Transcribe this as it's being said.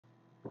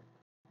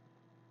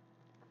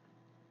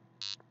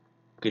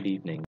Good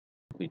evening.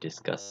 We'll be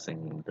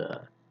discussing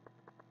the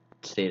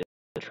state of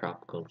the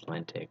tropical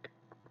Atlantic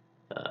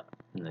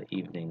in the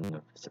evening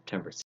of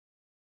September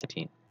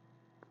 16th.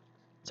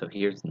 So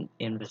here's an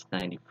Invest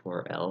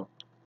 94L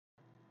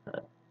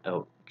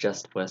out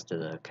just west of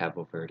the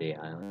Cabo Verde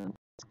Islands.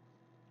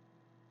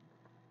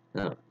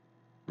 Now,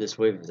 this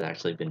wave has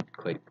actually been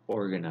quite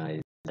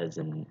organized, has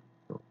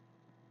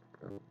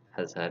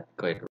had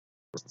quite a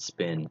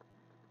spin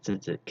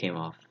since it came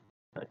off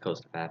the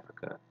coast of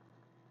Africa,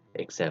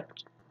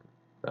 except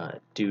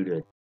due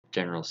to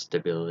general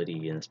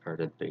stability in this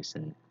part of the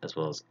basin, as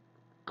well as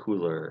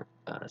cooler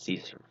sea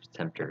surface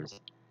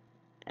temperatures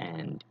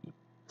and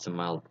some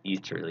mild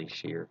easterly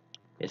shear,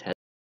 it has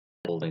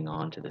been holding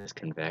on to this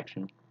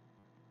convection,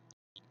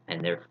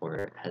 and therefore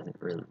it hasn't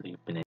really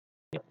been able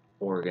to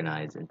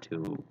organize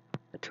into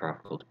a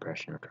tropical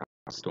depression or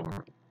tropical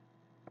storm.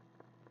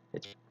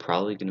 It's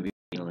probably going to be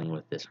dealing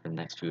with this for the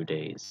next few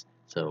days,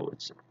 so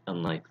it's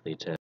unlikely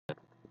to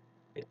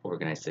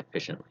organize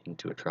sufficiently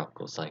into a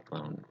tropical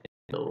cyclone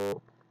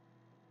until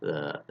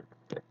the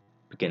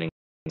beginning of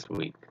next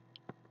week.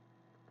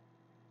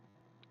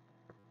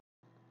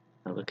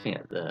 Now, looking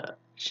at the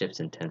ship's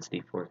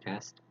intensity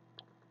forecast,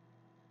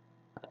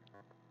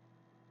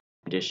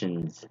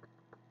 conditions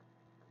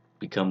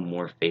become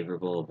more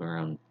favorable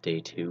around day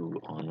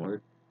 2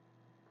 onward.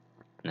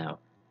 Now,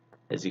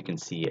 as you can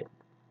see,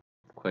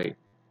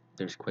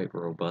 there's quite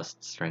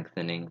robust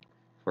strengthening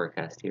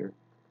forecast here.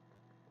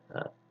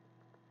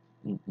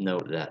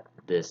 Note that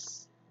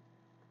this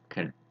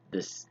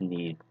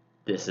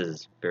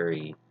is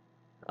very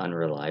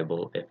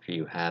unreliable. If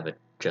you have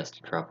just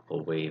a tropical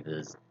wave,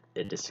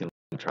 it assumes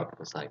a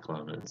tropical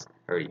cyclone is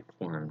already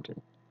formed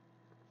and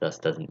thus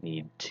doesn't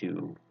need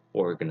to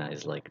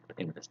organize like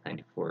Invest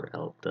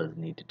 94L does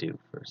need to do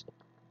first.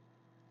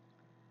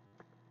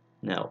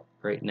 Now,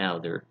 right now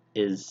there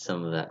is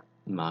some of that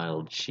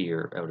mild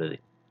shear out of the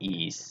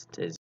east,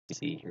 as you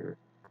see here.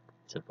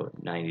 It's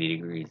about 90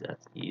 degrees,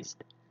 that's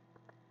east.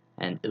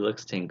 And it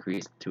looks to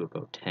increase to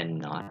about 10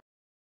 knots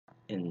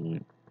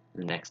in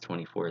the next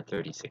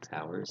 24-36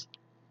 hours,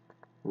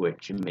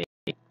 which may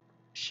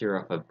shear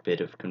off a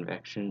bit of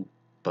convection,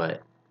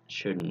 but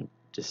shouldn't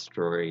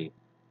destroy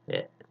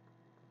it.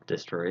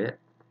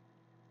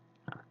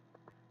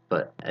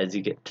 But as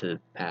you get to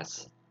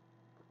past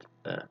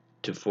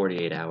to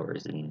 48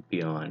 hours and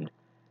beyond,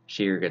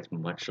 shear gets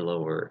much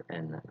lower,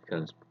 and that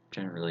becomes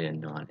generally a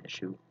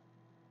non-issue.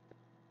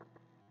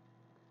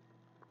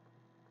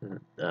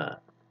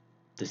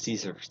 The sea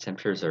surface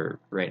temperatures are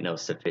right now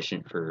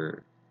sufficient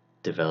for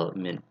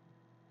development,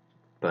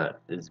 but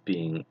is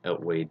being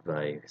outweighed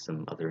by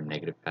some other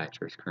negative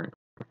factors currently.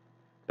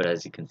 But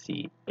as you can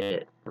see,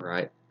 it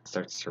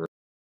starts to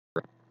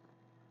rise,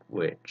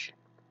 which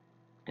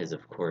is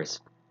of course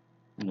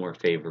more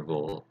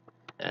favorable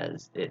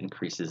as it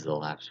increases the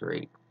lapse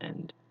rate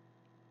and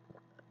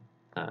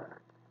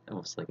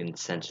almost like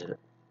incentivizes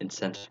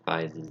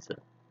the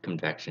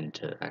convection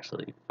to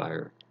actually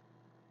fire.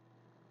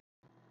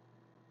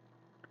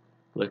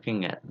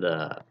 Looking at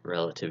the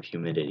relative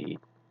humidity,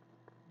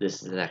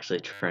 this is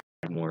actually trending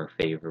more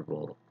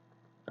favorable.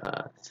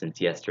 Since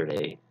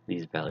yesterday,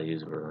 these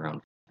values were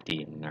around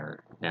 50 and are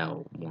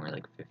now more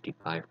like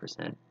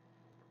 55%.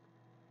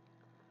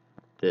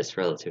 This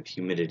relative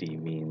humidity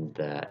means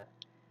that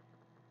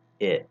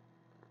that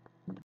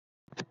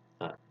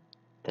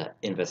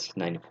Invest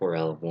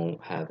 94L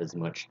won't have as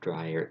much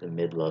dry air at the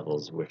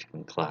mid-levels, which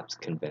can collapse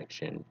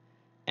convection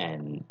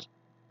and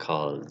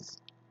cause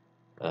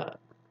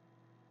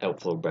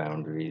outflow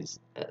boundaries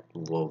at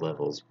low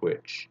levels,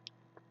 which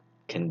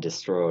can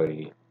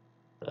destroy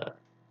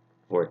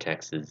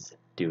vortexes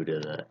due to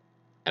the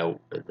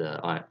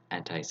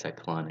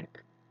anticyclonic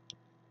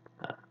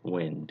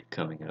wind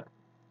coming up,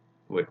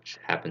 which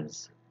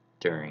happens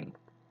during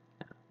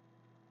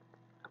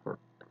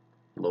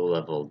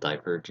low-level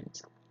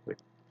divergence.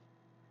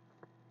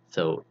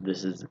 So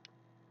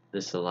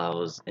this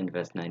allows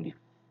Invest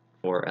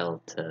 94L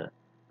to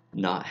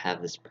not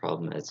have this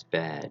problem as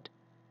bad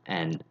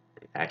and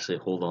actually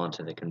hold on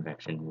to the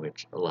convection,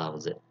 which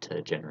allows it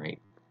to generate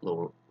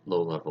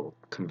low-level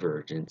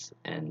convergence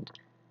and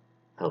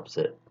helps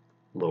it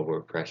lower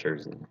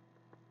pressures and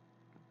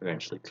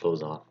eventually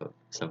close off of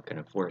some kind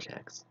of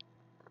vortex.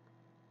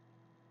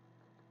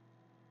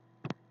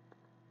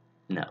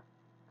 Now,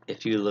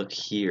 if you look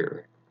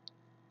here,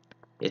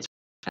 it's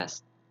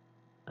forecast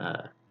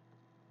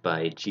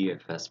by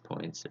GFS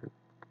points, or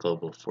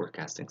Global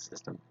Forecasting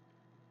System,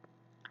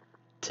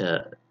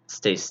 to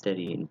stay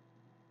steady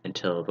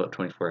until about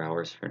 24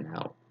 hours from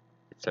now.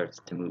 It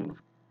starts to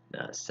move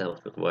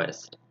south with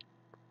west,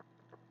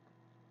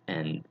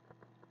 and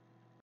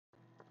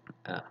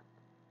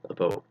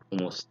about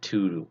almost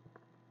 2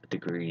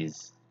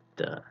 degrees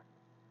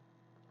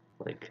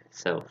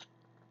south,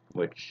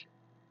 which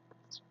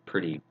is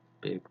pretty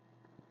big.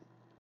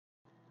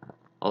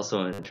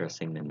 Also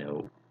interesting to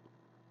note,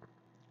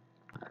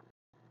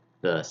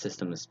 the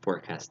system is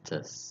forecast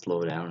to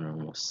slow down and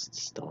almost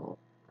stall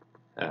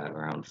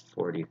around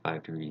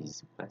 45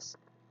 degrees west.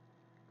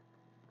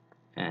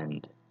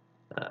 And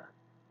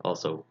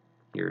Also,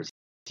 here's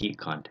heat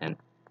content.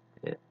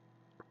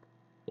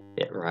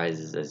 It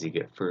rises as you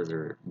get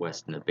further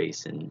west in the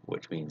basin,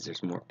 which means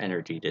there's more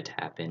energy to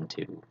tap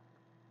into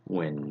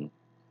when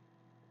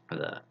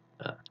the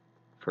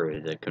for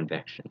the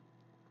convection.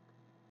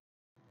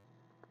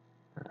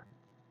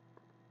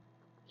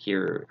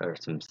 Here are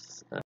some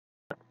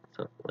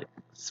like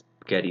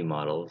spaghetti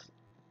models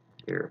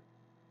here,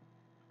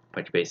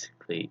 which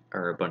basically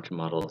are a bunch of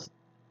models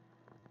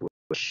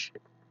which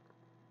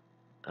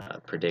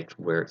predict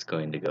where it's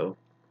going to go.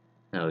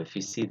 Now, if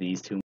you see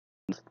these two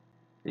models,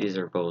 these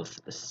are both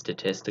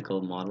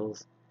statistical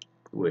models,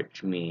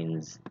 which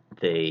means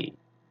they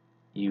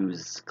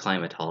use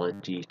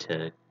climatology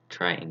to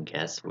try and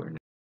guess where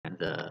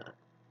the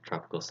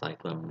tropical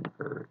cyclone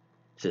or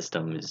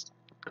system is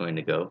going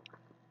to go.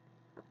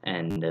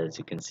 And as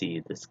you can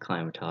see, this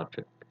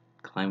climatological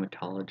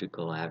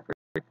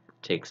average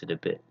takes it a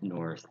bit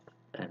north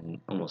and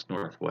almost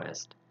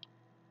northwest,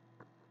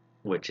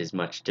 which is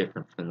much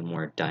different from the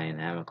more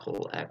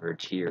dynamical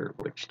average here,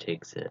 which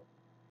takes it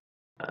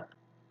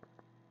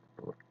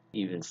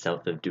even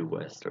south of due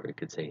west, or you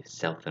could say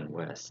south and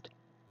west.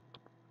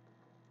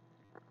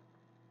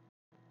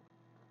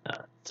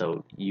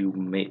 So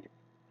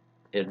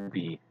it'd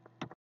be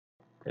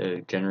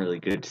a generally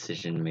good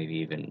decision, maybe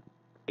even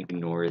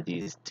ignore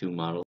these two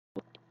models,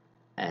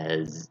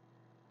 as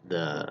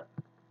the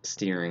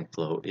steering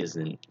flow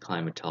isn't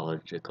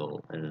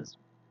climatological and is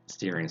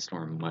steering a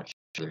storm much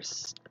further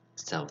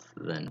south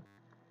than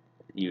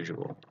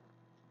usual.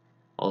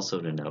 Also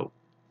to note,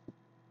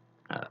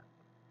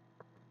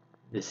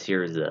 this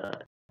here is a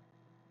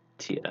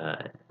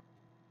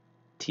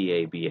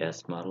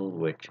TABS model,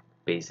 which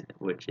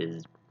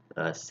is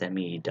a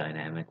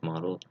semi-dynamic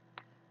model,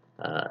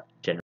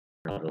 generally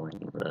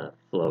modeling the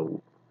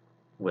flow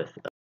with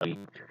a weak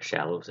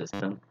shallow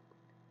system.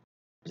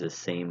 It's the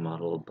same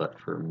model, but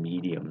for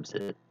medium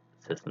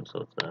systems,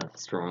 so it's a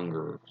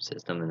stronger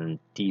system, and then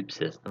deep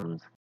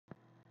systems,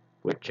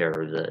 which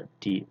are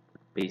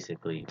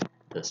basically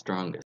the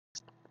strongest.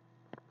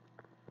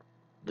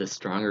 The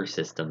stronger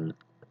systems,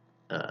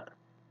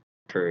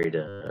 contrary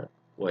to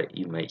what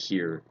you might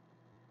hear,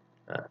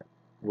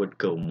 would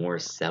go more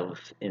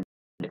south in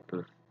the type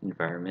of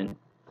environment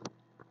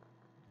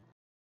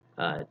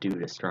due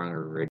to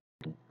stronger ridge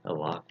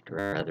aloft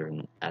rather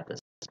than at the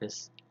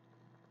surface,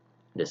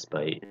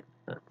 despite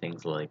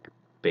things like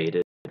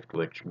beta drift,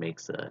 which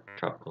makes a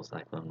tropical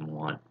cyclone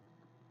want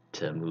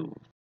to move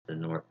to the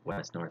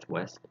northwest.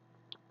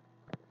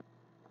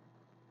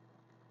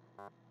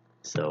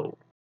 So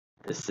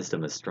this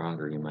system is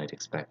stronger, you might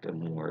expect a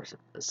more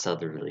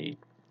southerly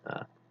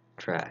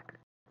track.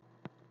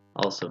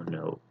 Also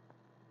note,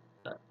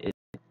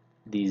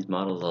 these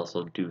models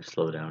also do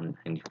slow down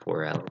in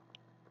 94L.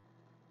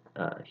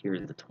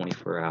 Here's the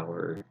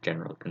 24-hour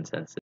general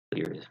consensus.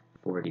 Here's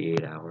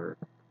 48-hour.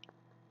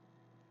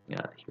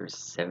 Here's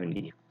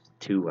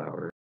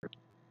 72-hour.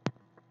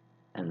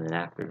 And then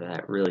after that,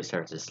 it really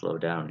starts to slow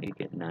down. You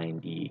get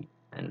 90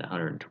 and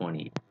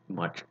 120.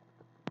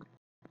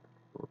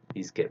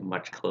 These get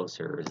much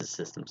closer as the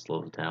system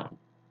slows down.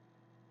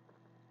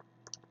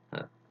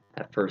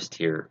 At first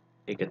here,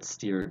 it gets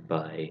steered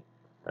by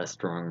a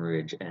strong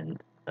ridge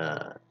and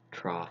a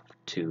trough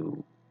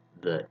to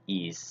the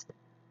east,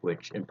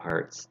 which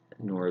imparts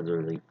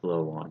northerly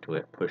flow onto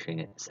it, pushing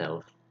it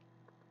south.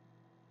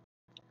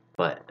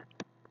 But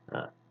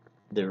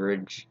the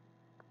ridge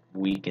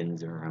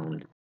weakens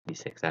around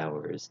 26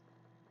 hours,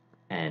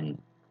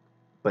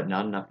 but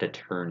not enough to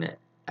turn it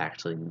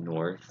actually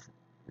north.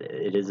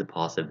 It is a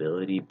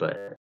possibility,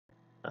 but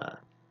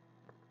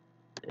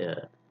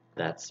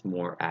that's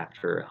more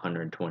after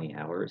 120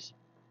 hours.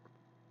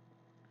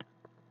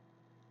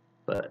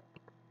 But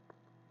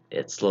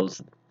it's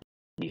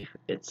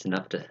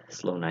enough to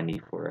slow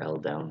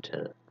 94L down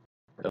to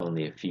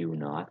only a few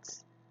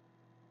knots,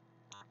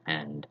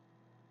 and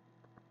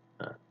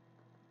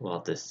we'll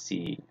have to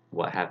see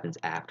what happens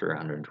after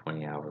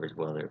 120 hours,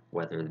 whether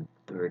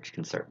the ridge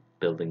can start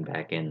building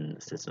back in,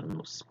 the system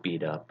will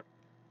speed up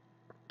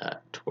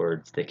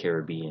towards the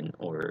Caribbean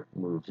or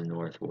moves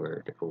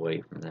northward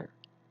away from there.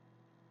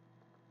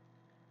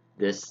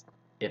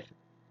 If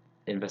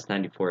Invest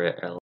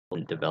 94L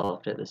isn't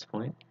developed at this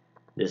point,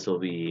 this will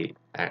be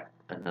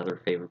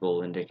another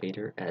favorable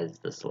indicator, as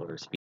the slower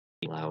speed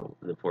allow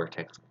the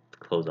vortex to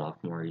close off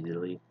more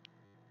easily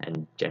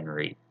and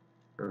generate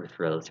Earth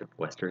relative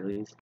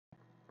westerlies.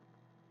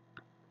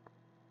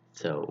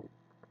 So,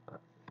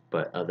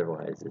 but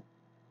otherwise,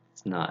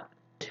 it's not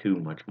too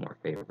much more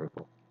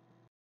favorable.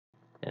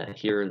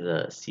 Here are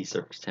the sea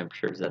surface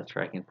temperatures that it's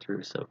tracking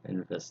through. So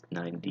Invest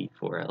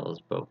 94L is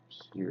about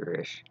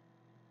here-ish.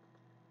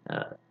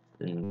 And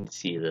you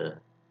see the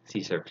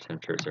sea surface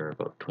temperatures are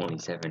about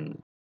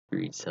 27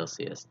 degrees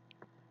Celsius.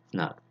 It's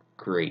not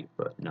great,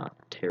 but not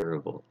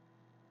terrible.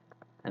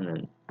 And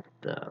then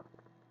the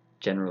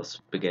general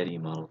spaghetti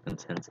model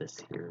consensus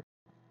here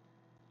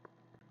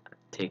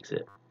takes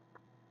it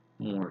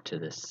more to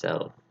the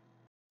south,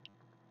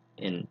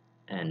 and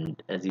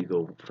as you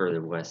go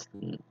further west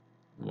and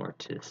more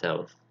to the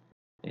south,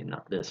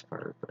 not this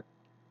far, but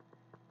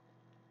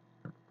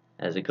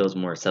as it goes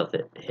more south,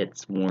 it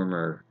hits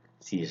warmer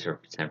sea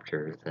surface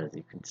temperatures, as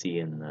you can see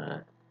in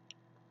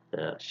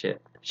the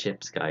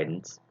ship's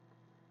guidance,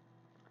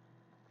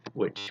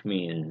 which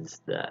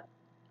means that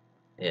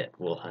it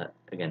will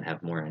again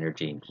have more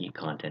energy and heat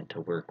content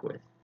to work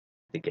with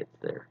to get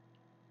there.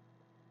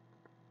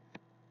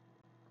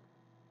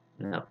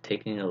 Now,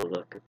 taking a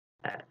look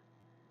at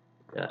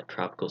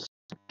tropical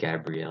Storm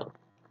Gabrielle,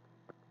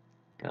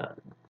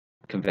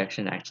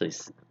 convection actually,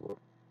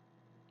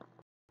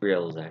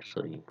 Gabrielle was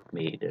actually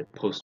made a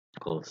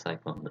post-tropical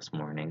cyclone this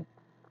morning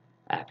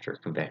after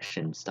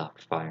convection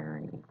stopped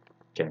firing,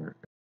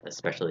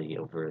 especially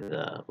over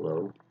the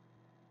low.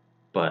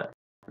 But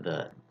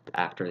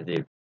after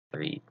the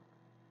very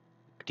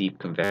deep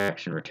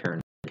convection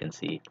returned, you can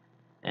see,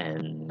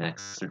 and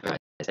next dry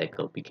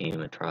cycle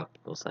became a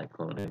tropical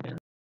cyclone again,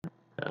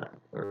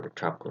 or a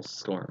tropical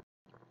storm.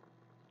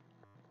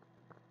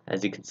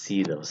 As you can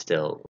see, though,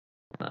 still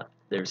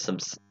there's some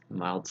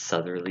mild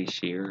southerly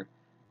shear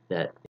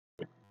that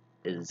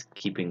is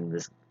keeping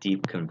this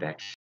deep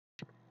convection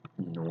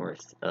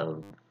north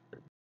of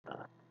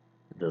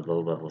the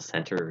low-level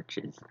center, which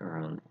is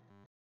around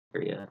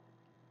area,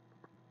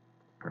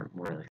 or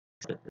more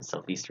like the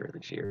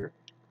southeasterly shear.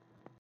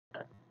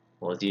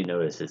 Well, as you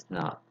notice, it's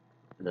not,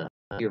 the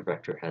shear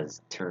vector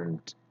has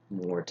turned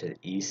more to the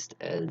east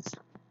as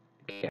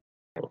it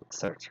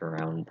starts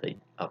around the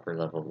upper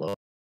level low.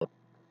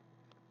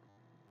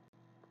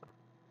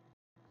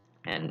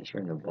 And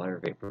here in the water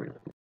vapor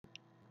loop,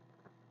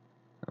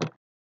 oh,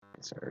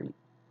 sorry.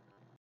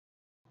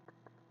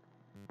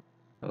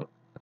 Oh.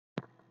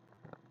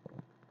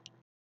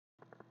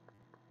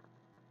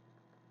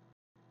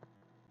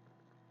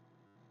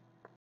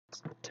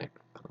 It's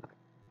technical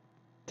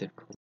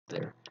difficult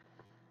there.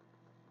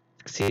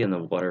 See in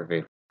the water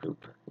vapor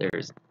loop,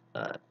 there's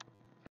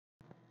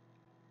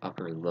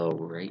upper low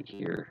right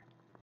here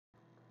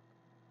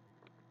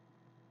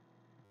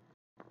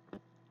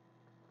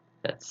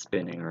that's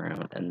spinning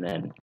around, and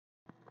then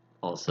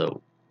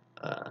also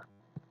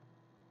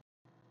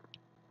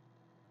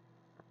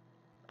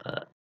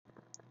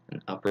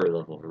an upper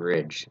level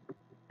ridge,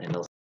 and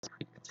also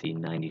you can see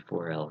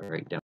 94L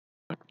right down,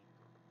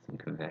 some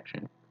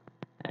convection,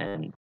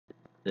 and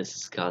this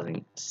is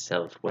causing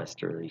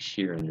southwesterly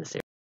shear in this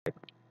area.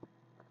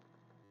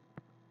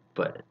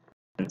 But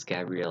since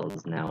Gabrielle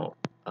is now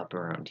up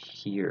around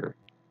here,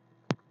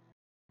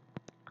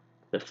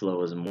 the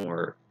flow is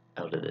more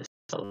out of the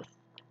south.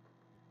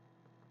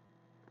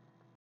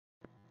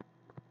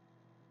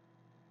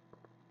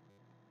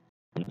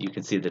 You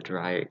can see the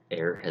dry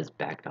air has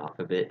backed off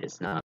a bit.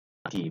 It's not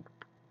deep,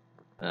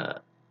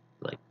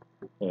 like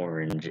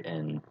orange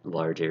and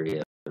large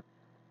area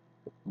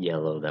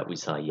yellow that we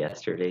saw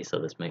yesterday. So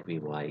this might be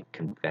why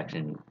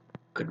convection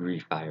could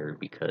refire,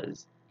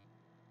 because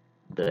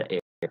the air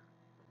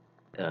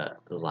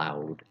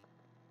allowed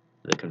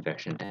the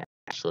convection to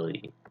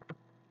actually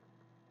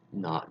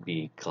not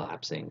be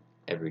collapsing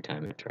every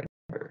time it tried to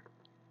fire.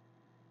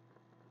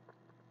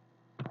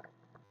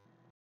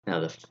 Now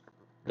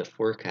the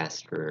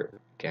forecast for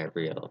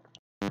Gabrielle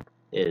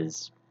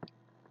is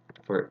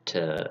for it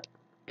to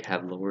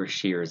have lower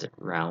shears at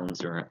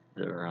rounds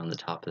around the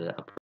top of the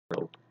upper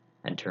rope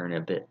and turn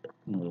a bit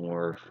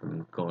more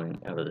from going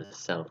out of the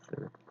south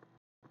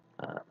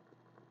or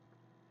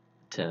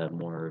to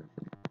more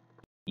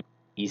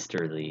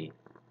easterly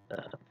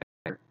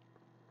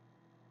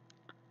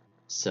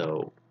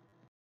so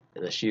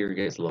the shear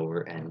gets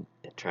lower and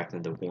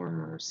attracting the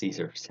warmer sea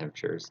surface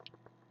temperatures,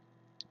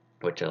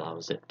 which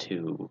allows it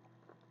to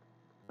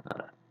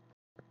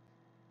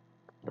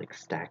like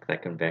stack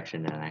that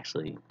convection and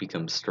actually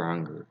become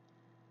stronger.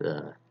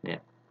 The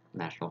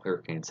National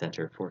Hurricane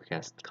Center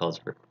forecast calls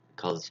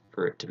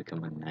for it to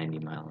become a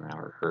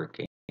 90-mile-an-hour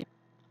hurricane.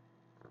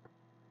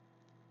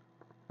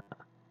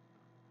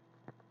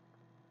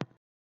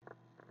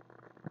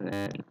 And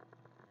then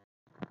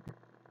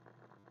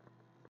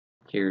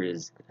here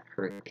is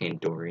Hurricane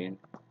Dorian.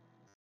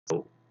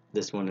 So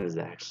this one is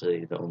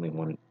actually the only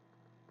one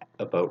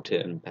about to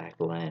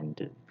impact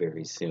land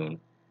very soon.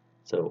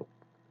 So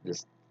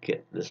just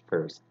get this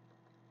first.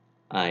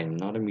 I'm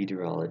not a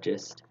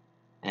meteorologist,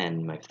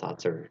 and my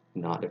thoughts are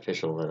not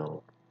official at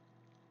all.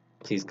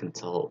 Please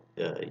consult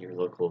your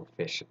local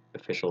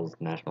officials,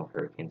 National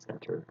Hurricane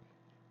Center,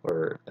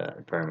 or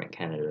Environment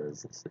Canada,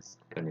 as this is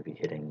going to be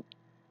hitting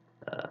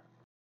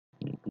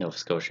Nova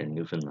Scotia and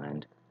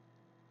Newfoundland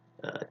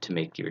to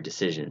make your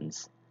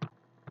decisions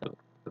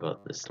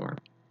about the storm.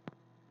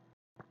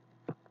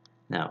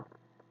 Now,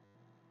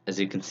 as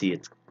you can see,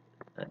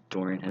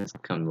 Dorian has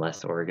become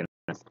less organized,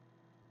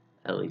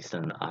 at least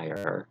on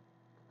IR,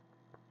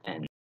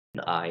 and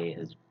the eye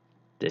has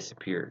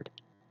disappeared.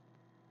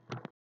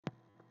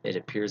 It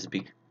appears to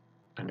be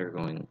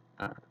undergoing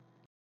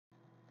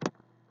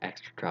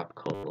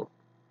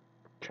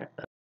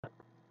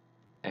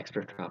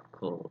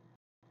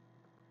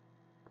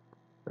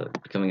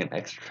becoming an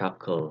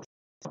extratropical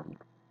storm.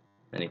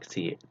 And you can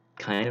see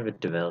kind of a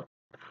developed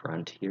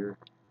front here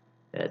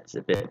that's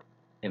a bit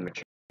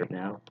immature. right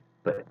now,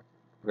 but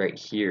right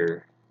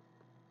here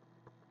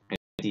I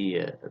see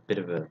a bit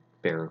of a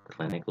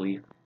baroclinic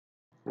leaf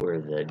where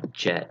the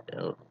jet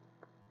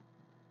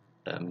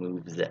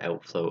moves the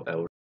outflow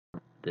out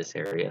of this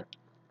area.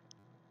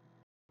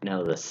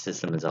 Now the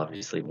system is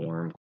obviously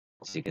warm,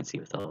 as you can see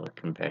with all the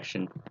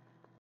convection,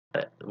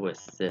 but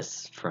with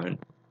this front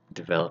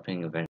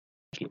developing eventually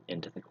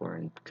into the core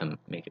and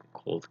make it a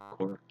cold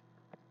core,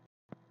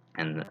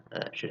 and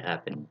that should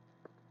happen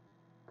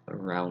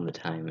around the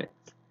time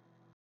it's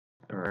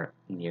or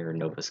near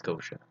Nova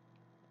Scotia.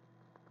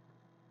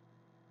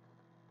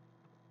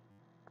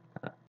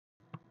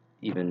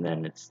 Even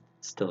then, it's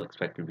still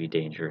expected to be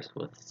dangerous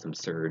with some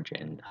surge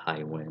and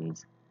high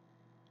winds.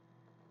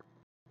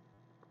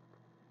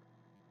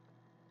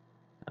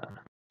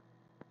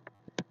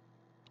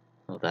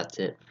 Well, that's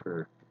it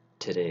for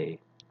today.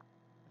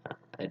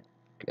 I'd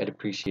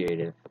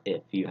appreciate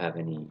if you have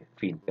any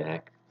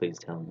feedback, please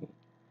tell me,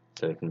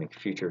 so I can make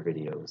future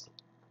videos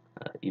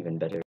even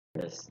better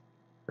than this.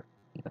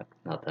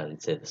 Not that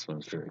I'd say this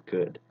one's very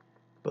good,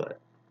 but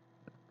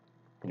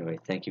anyway,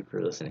 thank you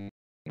for listening.